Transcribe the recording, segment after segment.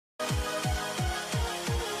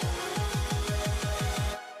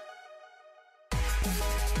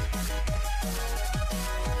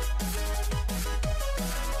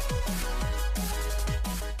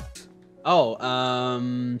Oh,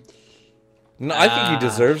 No, I think he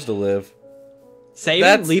deserves to live. save him,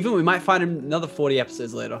 That's leave him. We might find him another 40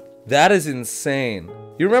 episodes later. that is insane.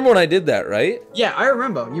 You remember when I did that, right? Yeah, I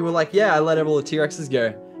remember. You were like, yeah, I let all the T-Rexes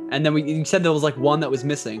go. And then you said there was like one that was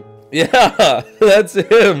missing. Yeah, that's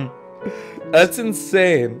him. That's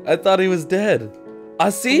insane. I thought he was dead. I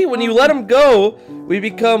see. When you let him go, we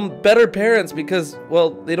become better parents because,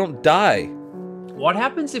 well, they don't die. What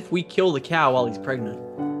happens if we kill the cow while he's pregnant?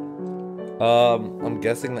 I'm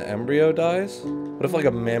guessing the embryo dies. What if like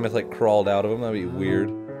a mammoth like crawled out of him? That'd be weird.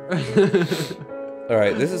 All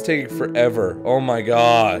right, this is taking forever. Oh my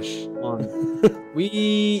gosh.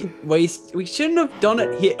 we shouldn't have done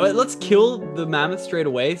it here. Let's kill the mammoth straight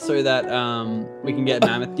away so that we can get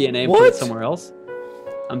mammoth DNA and put it somewhere else.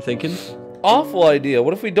 I'm thinking. Awful idea.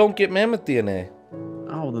 What if we don't get mammoth DNA?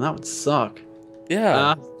 Oh, then that would suck.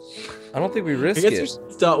 Yeah. I don't think we risk I guess it. we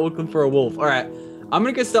should start looking for a wolf. All right, I'm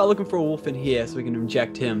gonna go start looking for a wolf in here so we can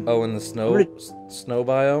inject him. Oh, in the snow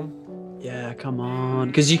biome? Yeah, come on.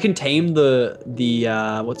 Because you can tame the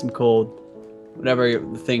what's it called? Whatever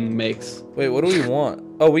the thing makes. Wait, what do we want?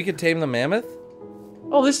 Oh, we could tame the mammoth?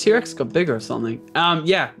 Oh, this T-Rex got bigger or something.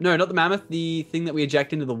 Yeah, no, not the mammoth. The thing that we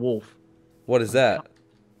eject into the wolf. What is that?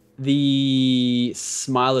 The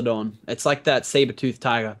Smilodon. It's like that saber-toothed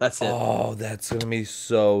tiger. That's it. Oh, that's gonna be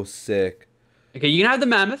so sick. Okay, you can have the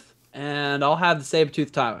mammoth, and I'll have the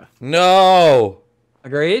saber-toothed tiger. No!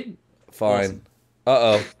 Agreed? Fine. Awesome.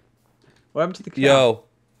 Uh-oh. What happened to the cow? Yo.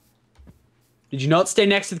 Did you not stay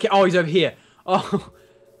next to the cow? Oh, he's over here. Oh.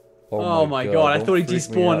 Oh my god, I thought he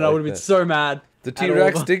despawned and I would have been so mad. The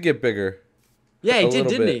T-Rex did get bigger. Yeah, he did,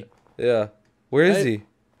 didn't he? Yeah. Where is he?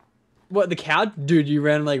 What, the cow? Dude, you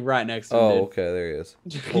ran like right next to him. Oh, dude. okay, there he is.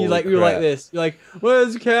 You were like this. You're like,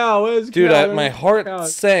 where's the cow? Where's the dude, cow? my heart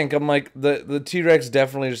sank. I'm like, the T-Rex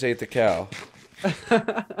definitely just ate the cow.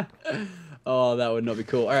 Oh, that would not be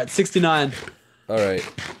cool. All right, 69. All right.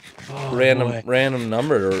 Oh, random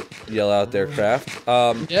number to yell out there, Craft.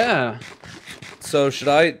 Yeah. So should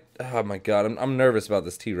I? Oh my god, I'm nervous about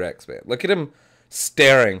this T-Rex, man. Look at him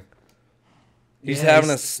staring. He's having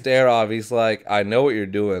a stare off. He's like, I know what you're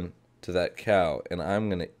doing to that cow, and I'm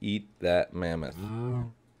gonna eat that mammoth.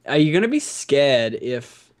 Are you gonna be scared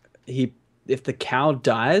if the cow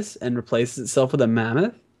dies and replaces itself with a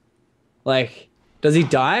mammoth? Like, does he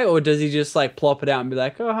die, or does he just like plop it out and be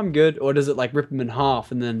like, oh, I'm good, or does it like rip him in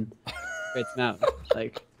half and then creates an out?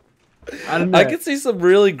 Like, I don't know. I could see some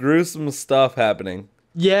really gruesome stuff happening.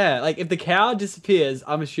 Yeah, like if the cow disappears,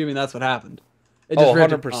 I'm assuming that's what happened. It Oh,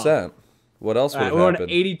 100%. What else would have we're happened? on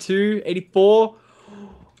 82, 84.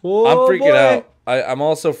 Oh, I'm freaking boy. out. I'm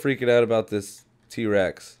also freaking out about this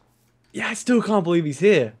T-Rex. Yeah, I still can't believe he's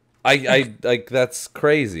here. I like, that's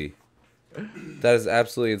crazy. That is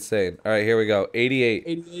absolutely insane. All right, here we go. 88.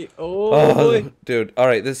 88. Oh, boy. Dude. All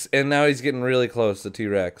right, and now he's getting really close to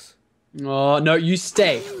T-Rex. Oh, no, you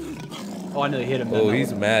stay. Oh, I nearly hit him. Oh,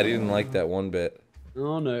 he's mad. He didn't like that one bit.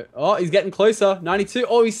 Oh, no. Oh, he's getting closer. 92.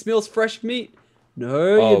 Oh, he smells fresh meat.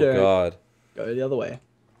 No, you don't. Oh, God. Go the other way.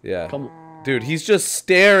 Yeah. Come on. Dude, he's just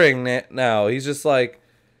staring now. He's just like...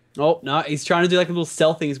 Oh, no, he's trying to do like a little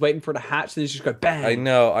stealth thing. He's waiting for it to hatch, then he's just go bang. I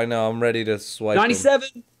know. I'm ready to swipe 97.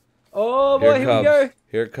 him. Oh, boy, here we go.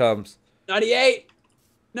 Here it comes. 98.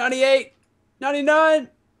 98. 99.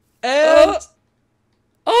 And...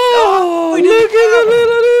 Oh, look at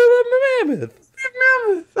the little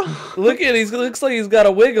mammoth. Look at he looks like he's got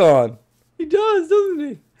a wig on. He does, doesn't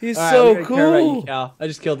he? He's so cool. Care about you, cow. I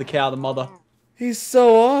just killed the cow, the mother. He's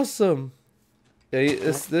so awesome.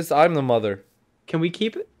 Yeah, I'm the mother. Can we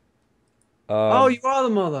keep it? Oh, you are the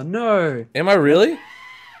mother. No. Am I really?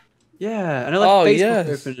 Yeah, and I like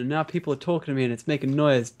Facebook open, and now people are talking to me, and it's making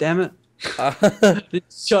noise. Damn it!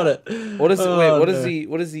 Shut it. What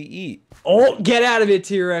does he eat? Oh, get out of here,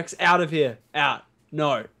 T-Rex! Out of here! Out!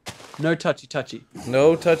 No, no touchy.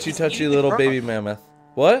 No touchy little baby mammoth.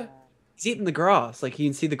 What? He's eating the grass. Like you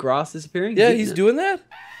can see the grass disappearing. Yeah, he's doing that.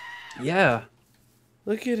 Yeah.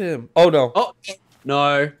 Look at him. Oh no. Oh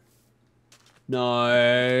no.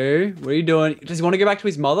 No. What are you doing? Does he want to go back to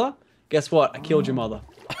his mother? Guess what? I killed your mother.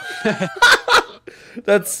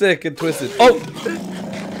 That's sick and twisted. Oh!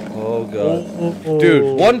 Oh god.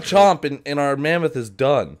 Dude, one chomp and our mammoth is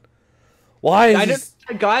done. Why is I just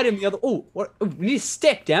guide him the other... Oh, what? Oh, we need a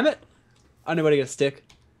stick, damn it. I know where to get a stick.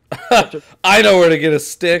 I know where to get a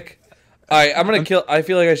stick. Alright, I'm gonna kill... I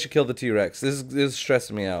feel like I should kill the T-Rex. This is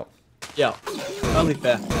stressing me out. Yeah. Only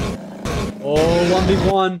fair. Oh,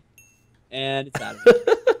 1v1. And it's out of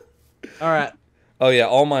here. Alright. Oh yeah,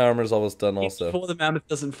 all my armor's almost done also. Before the mammoth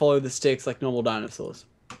doesn't follow the sticks like normal dinosaurs.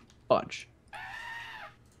 Fudge.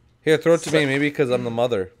 Here, throw it to me, maybe because I'm the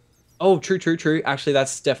mother. Oh, true, true, true. Actually,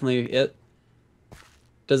 that's definitely it.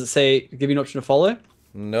 Does it say give you an option to follow?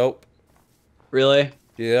 Nope. Really?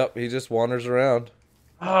 Yep, he just wanders around.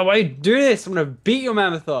 Oh, why you do this? I'm gonna beat your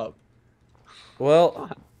mammoth up. Well,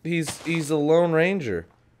 he's a lone ranger.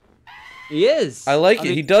 He I is. like I it.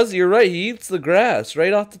 mean, He does. You're right. He eats the grass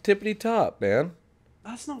right off the tippity top, man.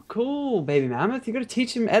 that's not cool, baby mammoth. You gotta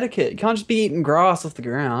teach him etiquette. You can't just be eating grass off the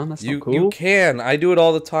ground. That's not You cool. can. I do it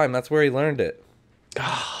all the time. That's where he learned it.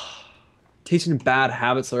 Teaching him bad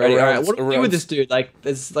habits already. All right, what do we do with this dude? Like,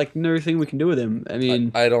 there's like no thing we can do with him. I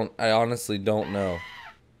mean, I don't. I honestly don't know.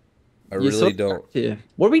 I you're really sort of don't. trapped here.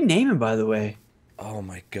 What do we name him, by the way? Oh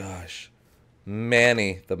my gosh,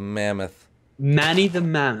 Manny the mammoth. Manny the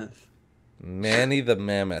mammoth. Manny the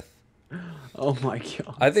mammoth. Oh my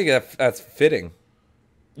god. I think that's fitting.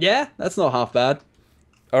 Yeah, that's not half bad.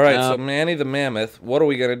 All right, so Manny the mammoth. What are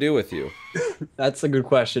we gonna do with you? That's a good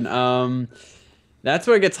question. That's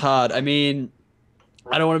where it gets hard. I mean,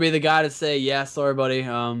 I don't want to be the guy to say, yeah, sorry, buddy.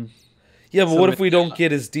 Yeah, but what if we don't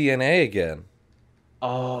get his DNA again?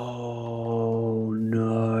 Oh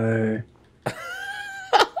no.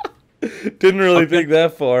 Didn't really think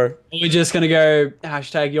that far. Are we just gonna go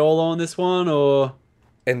hashtag YOLO on this one, or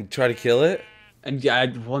And try to kill it? and yeah,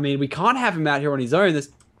 well, I mean, we can't have him out here on his own. There's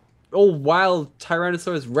all wild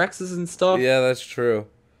Tyrannosaurus Rexes and stuff. Yeah, that's true.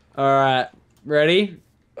 All right, ready?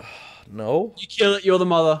 No? You kill it. You're the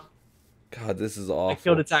mother. God, this is I awful.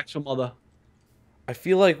 killed its actual mother. I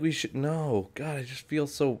feel like we should... No. God, I just feel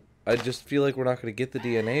so... I just feel like we're not going to get the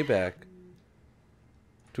DNA back.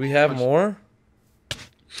 Do we have more?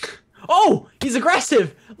 Oh, he's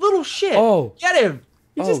aggressive. Little shit. Oh. Get him.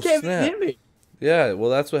 He just came snap. and hit me. Yeah, well,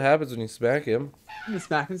 that's what happens when you smack him. I'm gonna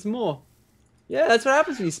smack him some more. Yeah, that's what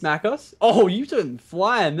happens when you smack us. Oh, you didn't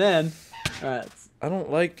flying then. Alright. I don't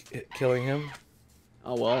like killing him.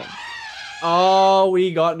 Oh, well. Oh,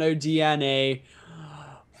 we got no DNA.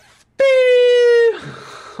 Beep.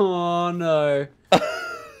 Oh, no.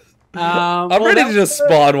 I'm ready to just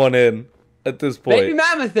spawn one in at this point. Baby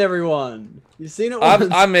mammoth, everyone. You've seen it once.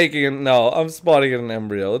 I'm making it. No, I'm spawning an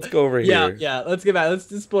embryo. Let's go over here. Yeah, let's get back. Let's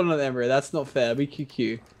just spawn another embryo. That's not fair. We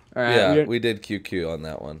QQ. Alright. Yeah, we did QQ on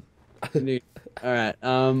that one. Alright.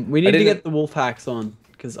 We need to get the wolf hacks on.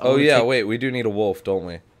 Oh, yeah, wait. We do need a wolf, don't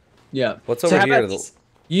we? Yeah. What's over here?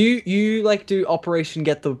 You like do Operation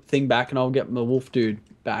Get the thing back, and I'll get the wolf dude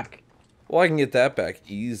back. Well, I can get that back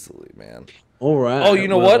easily, man. All right. Oh, you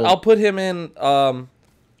know what? I'll put him in. I'm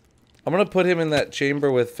gonna put him in that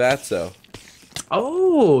chamber with Fatso.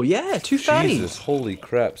 Oh yeah, two fatties. Jesus, holy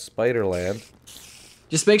crap, Spiderland.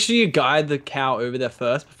 Just make sure you guide the cow over there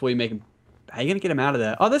first before you make him. How are you gonna get him out of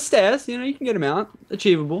there? Oh, there's stairs. You know, you can get him out.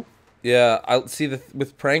 Achievable. Yeah, I see.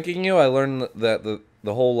 With pranking you, I learned that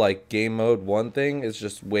the whole like game mode 1 thing is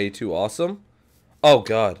just way too awesome. Oh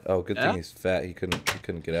God. Oh, good thing he's fat. He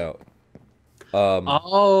couldn't get out.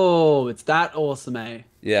 Oh, it's that awesome, eh?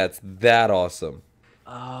 Yeah, it's that awesome.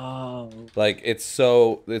 Oh. Like it's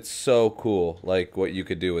so cool. Like what you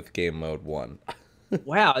could do with game mode 1.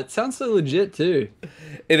 Wow, it sounds so legit too.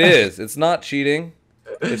 It is. It's not cheating.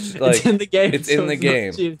 It's like it's in the game. It's in the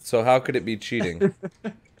game. So how could it be cheating?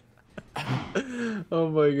 Oh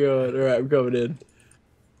my God! All right, I'm coming in.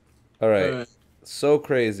 All right. So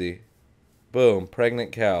crazy. Boom,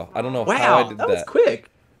 pregnant cow. I don't know wow, how I did that. That was quick.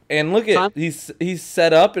 And look at he's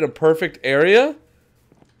set up in a perfect area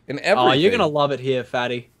and everything. Oh, you're gonna love it here,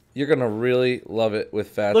 Fatty. You're gonna really love it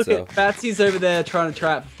with Fatso. Look at Fatsy's over there trying to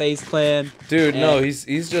trap FaZe Clan. Dude, no, he's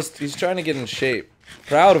trying to get in shape.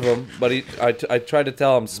 Proud of him, but I tried to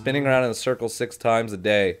tell him spinning around in a circle 6 times a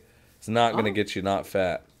day is not gonna get you not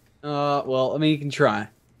fat. Well, I mean, you can try.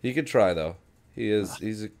 He could try though.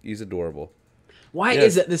 He's adorable. Why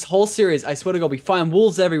is it this whole series? I swear to God, we find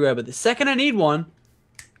wolves everywhere, but the second I need one,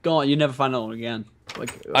 gone. You never find another one again.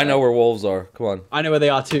 Like I know where wolves are. Come on. I know where they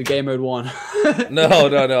are too. Game mode 1. No.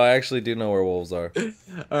 I actually do know where wolves are.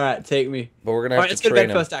 All right, take me. But we're gonna have to let's go to train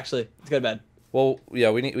bed them first. Actually, let's go to bed. Well,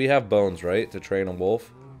 yeah, we have bones, right, to train a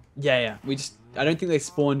wolf. Yeah. I don't think they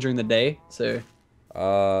spawn during the day, so.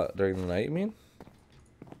 During the night, you mean?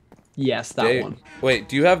 Yes, that one. Wait,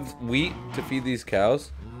 do you have wheat to feed these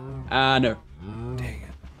cows? No. Dang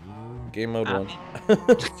it. Game mode 1.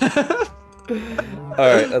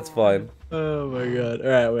 Alright, that's fine. Oh my God.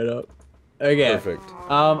 Alright, wait up. Okay. Perfect.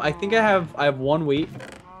 I think I have 1 wheat.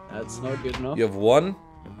 That's not good enough. You have 1?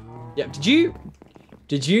 Yeah,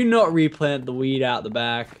 did you not replant the weed out the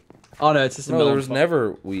back? Oh no, it's just a No, there was farm.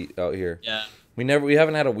 never wheat out here. Yeah. We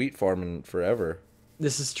haven't had a wheat farm in forever.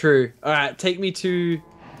 This is true. Alright, take me to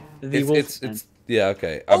the wolf. Yeah,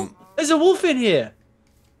 okay. Oh, there's a wolf in here.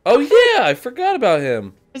 Oh yeah, I forgot about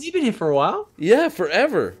him. Has he been here for a while? Yeah,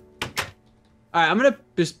 forever. All right, I'm gonna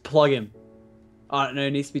just plug him. Oh no,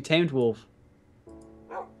 it needs to be tamed wolf.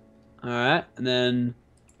 All right, and then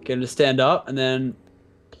get him to stand up, and then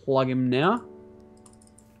plug him now.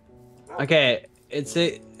 Okay, it's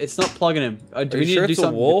not plugging him. Do Are we you need sure to do it's a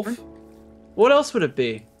something wolf? different? What else would it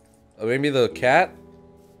be? Maybe the cat?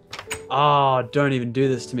 Oh, don't even do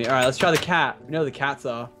this to me. All right, let's try the cat. We know who the cats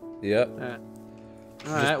are. Yep. All right.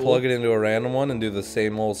 Just plug it into a random one and do the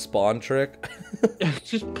same old spawn trick.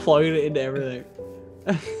 Just plug it into everything.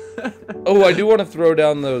 Oh, I do want to throw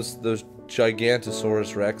down those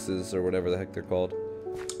Gigantosaurus Rexes or whatever the heck they're called.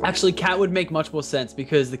 Actually, cat would make much more sense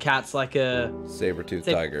because the cat's like a Saber-toothed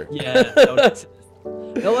tiger. Yeah. That would make sense.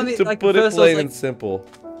 No, let me, To like, put it first I was plain like, and simple.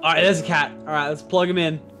 all right, there's a cat. All right, let's plug him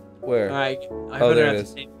in. Where? All right. I Oh, hope there I it don't have is.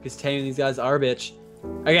 to tame because taming these guys are a bitch.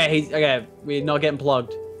 Okay, okay. We're not getting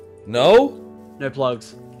plugged. No? No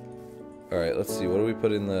plugs. All right, let's see. What do we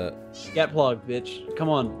put in the... Get plugged, bitch. Come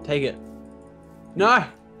on, take it. No,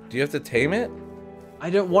 Do you have to tame it? I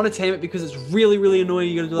don't want to tame it because it's really, really annoying.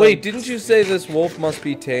 You gotta do Wait, like, didn't you say this wolf must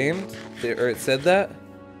be tamed? Or it said that?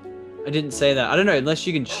 I didn't say that. I don't know. Unless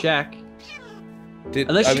you can check. Did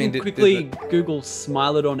Unless I you mean, can did quickly the- Google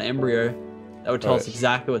Smilodon embryo, that would tell us Right.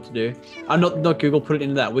 exactly what to do. I'm not Google. Put it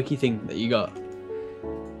into that wiki thing that you got.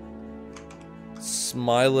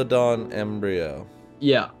 Smilodon embryo.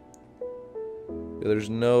 Yeah. Yeah, there's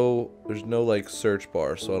no like search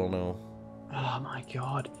bar, so I don't know. Oh my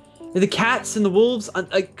god. The cats and the wolves,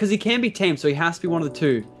 because he can be tamed, so he has to be one of the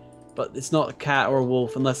two. But it's not a cat or a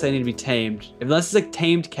wolf unless they need to be tamed. Unless it's a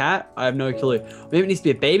tamed cat, I have no clue. Maybe it needs to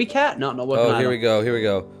be a baby cat? No, not working. Oh, here we go. Here we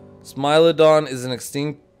go. Smilodon is an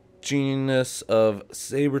extinct genus of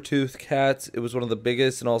saber-toothed cats. It was one of the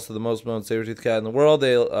biggest and also the most known saber-toothed cat in the world.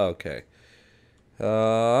 They okay.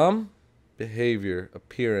 Behavior,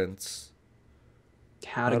 appearance.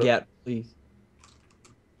 How to get, please.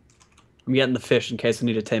 I'm getting the fish in case I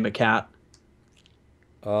need to tame a cat.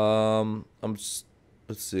 Let's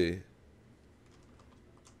see.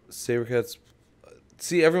 Saber cats.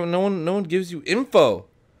 See, everyone. No one gives you info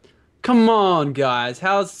Come on, guys.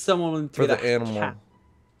 How's someone to for get the a animal. cat?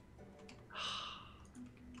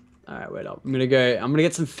 All right, wait up. I'm gonna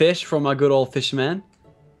get some fish from my good old fisherman.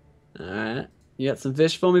 All right, you got some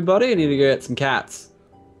fish for me, buddy? I need to go get some cats.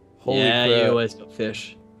 Holy yeah, crap. you always got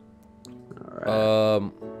fish. All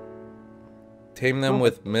right. Tame them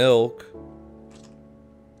with milk.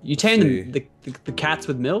 You tame see. the cats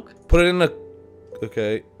with milk? Put it in a.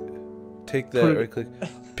 Okay. Take that. Put it- Right click.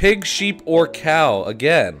 Pig, sheep, or cow.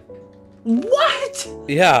 Again. What?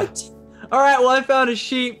 Yeah. All right. Well, I found a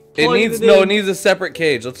sheep. It plugged needs in. no. It needs a separate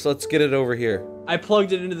cage. Let's get it over here. I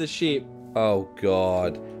plugged it into the sheep. Oh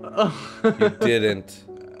God. You didn't.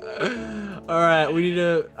 All right. We need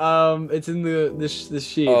to. It's in the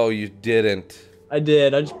sheep. Oh, you didn't. I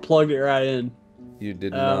did. I just plugged it right in. You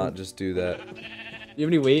did not just do that. Do you have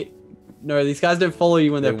any weight? No, these guys don't follow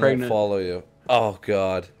you when They they're pregnant. won't follow you. Oh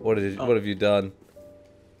God. What have you done?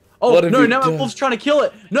 Oh What have no! you Now my done? wolf's trying to kill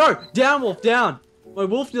it. No, down wolf, down. My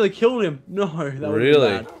wolf nearly killed him. No, that would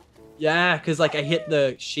Really? be bad. Yeah, because like I hit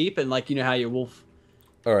the sheep and like you know how your wolf.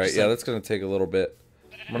 All right. Just Yeah, like- that's gonna take a little bit.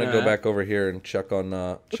 I'm gonna go Alright. back over here and check on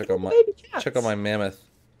check at on the my baby cats. check on my mammoth.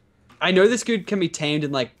 I know this dude can be tamed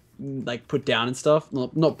and like put down and stuff.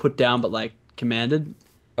 Not put down, but like commanded.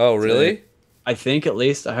 Oh really? I think at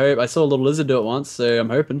least. I hope. I saw a little lizard do it once, so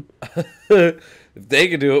I'm hoping. If they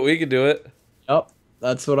could do it, we could do it. Oh,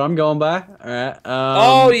 that's what I'm going by. All right.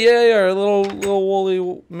 Oh yeah, our little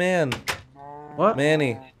woolly man, What?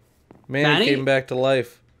 Manny Manny? came back to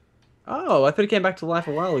life. Oh, I thought he came back to life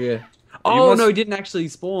a while ago. Oh must- no, he didn't actually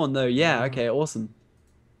spawn though. Yeah. Okay. Awesome.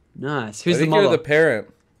 Nice. Who's I the think mother? you're the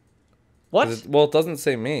parent. What? Well, it doesn't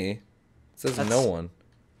say me. It says That's- no one.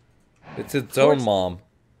 It's its course. own mom.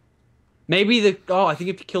 Maybe the. Oh, I think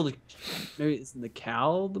if you kill the. Maybe it's the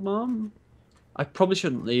cow, the mom. I probably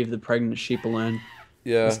shouldn't leave the pregnant sheep alone.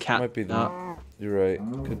 Yeah, This cat. might be that. You're right.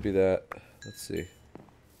 Could be that. Let's see.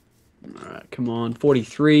 All right, come on.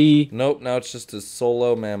 43. Nope. Now it's just a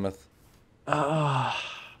solo mammoth. Ah,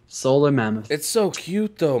 solo mammoth. It's so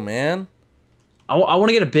cute though, man. I want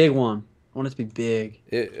to get a big one. I want it to be big.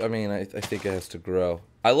 I mean, I think it has to grow.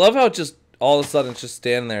 I love how it just all of a sudden it's just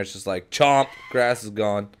standing there. It's just like chomp, grass is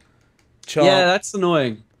gone. Chomp. Yeah, that's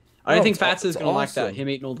annoying. I don't No, think it's Fatso's gonna like that. awesome. Him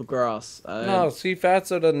eating all the grass. No, see,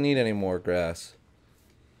 Fatso doesn't need any more grass.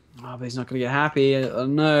 Oh, but he's not gonna get happy.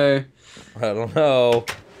 No. I don't know.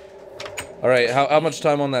 All right, how much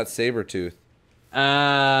time on that saber tooth?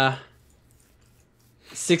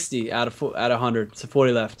 60 out of 100. So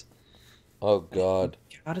 40 left. Oh God.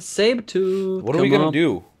 Got a saber tooth. What are we gonna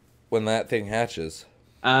do when that thing hatches?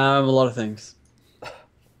 A lot of things.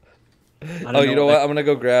 I don't Oh, you know what what?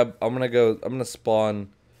 I'm gonna spawn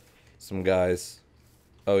some guys.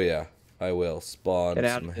 Oh yeah, I will spawn Get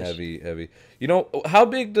out some of fish. heavy. You know, how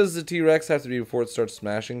big does the T-Rex have to be before it starts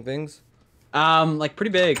smashing things? Like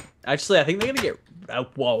pretty big. Actually, I think they're gonna get.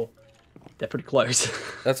 Whoa, they're pretty close.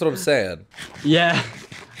 That's what I'm saying. Yeah.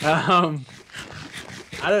 Um,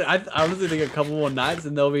 I honestly think a couple more nights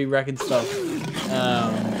and they'll be wrecking stuff.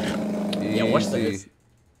 Yeah, watch this.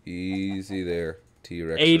 Easy there,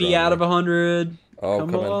 T-Rex. 80 out of 100. Oh,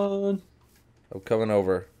 Come on. I'm coming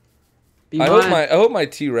over. Be I mine. hope my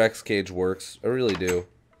T-Rex cage works. I really do.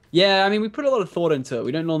 Yeah, I mean, we put a lot of thought into it.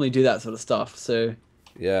 We don't normally do that sort of stuff, so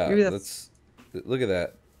Yeah, maybe look at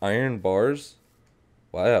that. Iron bars.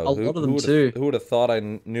 Wow. a lot of them too. Who would have thought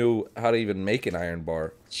I knew how to even make an iron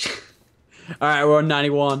bar? All right, we're on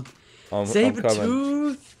 91. I'm Saber coming.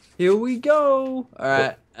 tooth. Here we go. All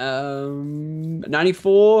right.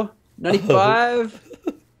 94, 95.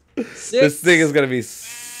 6. This thing is gonna be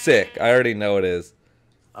sick. I already know it is.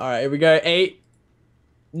 All right, here we go. 8,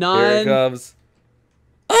 9. Here it comes.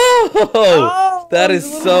 Oh, that is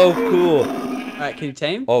so cool. All right, can you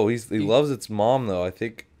tame? Oh, he loves its mom though. I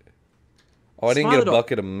think. Oh, I didn't get a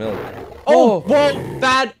bucket of milk. Oh, whoa,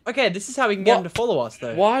 bad. Okay, this is how we can get him to follow us,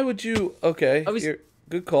 though. Why would you? Okay,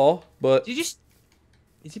 good call, but Did you just?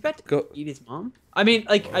 Is he about to eat his mom? I mean,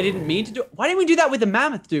 like, I didn't mean to do. Why didn't we do that with the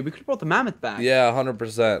mammoth, dude? We could have brought the mammoth back. Yeah,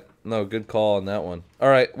 100%. No, good call on that one. All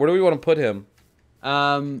right, where do we want to put him?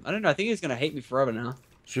 I don't know. I think he's gonna hate me forever now.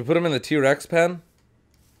 Should we put him in the T-Rex pen?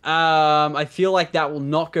 I feel like that will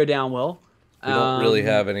not go down well. We don't really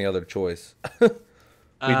have any other choice. We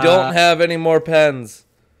don't have any more pens.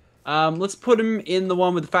 Let's put him in the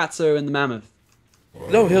one with the fatso and the mammoth.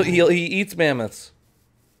 No, he eats mammoths.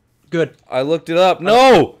 Good. I looked it up.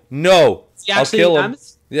 No, no. I'll kill him.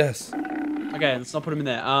 Mammoths? Yes. Okay, let's not put him in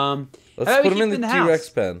there. Let's put him in the T-Rex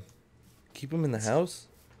pen. Keep him in the house?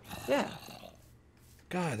 Yeah.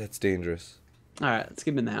 God, that's dangerous. All right, let's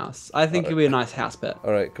keep him in the house. I think he'll be a nice house pet.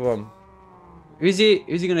 All right, come on. Who's he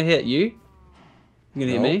gonna hit? You? You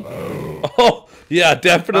gonna hit me? Oh, yeah,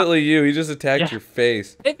 definitely you. He just attacked your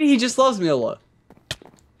face. Maybe he just loves me a lot.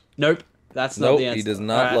 Nope, that's not the answer. He does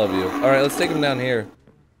not love you. All right, let's take him down here.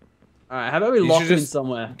 All right, how about we lock him in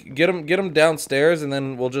somewhere? Get him downstairs, and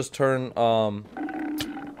then we'll just turn or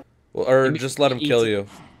just let him kill you.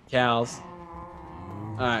 Cows.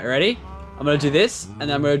 All right, ready? I'm gonna do this, and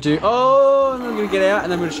then I'm gonna do. Oh, and I'm gonna get out,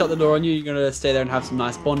 and then I'm gonna shut the door on you. You're gonna stay there and have some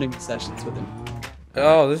nice bonding sessions with him.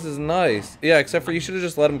 Oh, this is nice. Yeah, except for you should have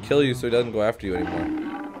just let him kill you so he doesn't go after you anymore.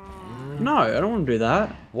 No, I don't want to do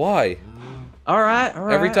that. Why? All right.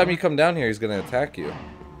 Every time you come down here, he's gonna attack you.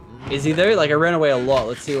 Is he though? Like, I ran away a lot.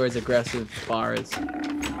 Let's see where his aggressive bar is.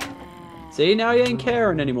 See, now he ain't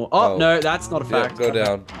caring anymore. Oh, no, that's not a fact. Yeah, go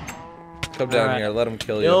down. Come down here. Let him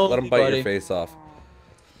kill you. Let him bite your face off.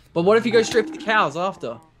 But what if you go straight for the cows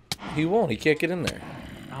after? He won't. He can't get in there.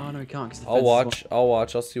 Oh no, he can't. I'll watch.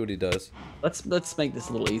 I'll see what he does. Let's make this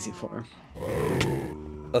a little easy for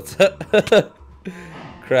him. Let's.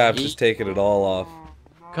 Crab's just taking it all off.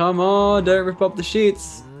 Come on, don't rip up the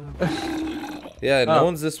sheets. Yeah, no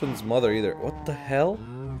one's this one's mother either. What the hell?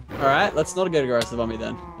 All right, let's not get aggressive on me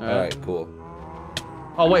then. All right, cool.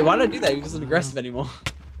 Oh wait, why did I do that? He wasn't aggressive anymore.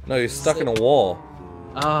 No, he's stuck in a wall.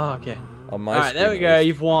 Oh, okay. On my all right, there we go.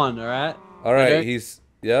 You've won. All right. All right, okay.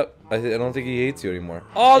 Yep. I don't think he hates you anymore.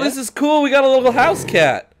 Oh, this is cool. We got a little house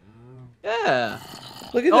cat. Yeah.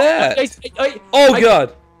 Look at that.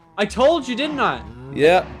 God. I told you, didn't I?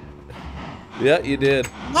 Yeah. Yeah, you did.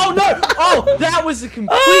 Oh no! Oh, that was a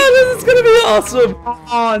complete. Oh, this is gonna be awesome.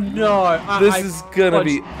 Oh no! This is gonna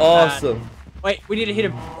be awesome. Wait, we need to hit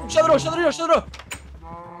him. Shut the door! Shut the door! Shut the door!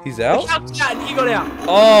 He's out? Yeah, and he got out.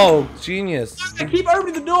 Oh, genius. Keep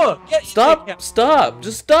opening the door. Stop.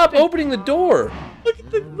 Just stop opening the door. Look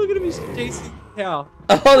at him. He's chasing the cow.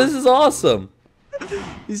 Oh, this is awesome.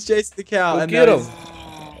 He's chasing the cow. Well, and get him.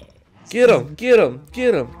 Get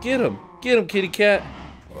him, kitty cat.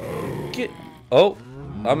 Oh,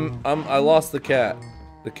 I lost the cat.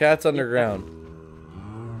 The cat's underground.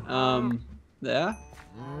 There?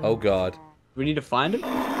 Oh God. We need to find him?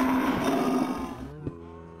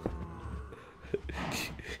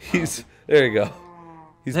 There you go.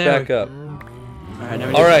 He's back up.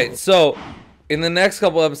 Alright, so in the next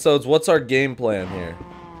couple episodes, what's our game plan here?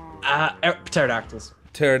 Pterodactyls.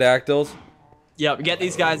 Pterodactyls? Yeah, we get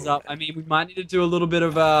these guys up. I mean, we might need to do a little bit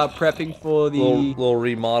of prepping for the little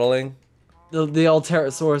remodeling. The old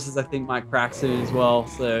pterosauruses, I think, might crack soon as well.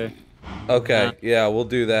 So. Okay, yeah, we'll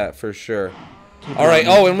do that for sure. All right.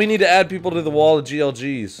 Oh, and we need to add people to the wall of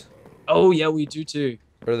GLGs. Oh yeah, we do too.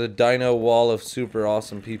 Or the Dino Wall of super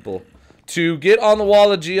awesome people. To get on the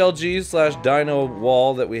wall of GLG/Dino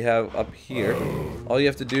wall that we have up here, all you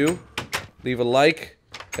have to do, leave a like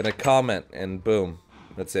and a comment, and boom,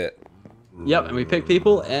 that's it. Yep, and we pick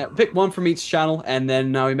people, pick one from each channel, and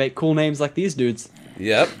then we make cool names like these dudes.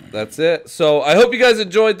 Yep, that's it. So I hope you guys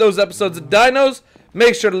enjoyed those episodes of Dinos.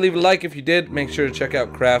 Make sure to leave a like if you did. Make sure to check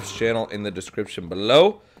out Kraft's channel in the description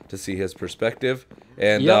below to see his perspective.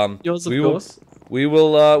 And yours of course. We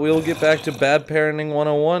will get back to Bad Parenting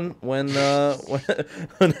 101 when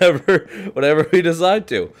whenever we decide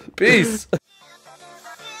to. Peace.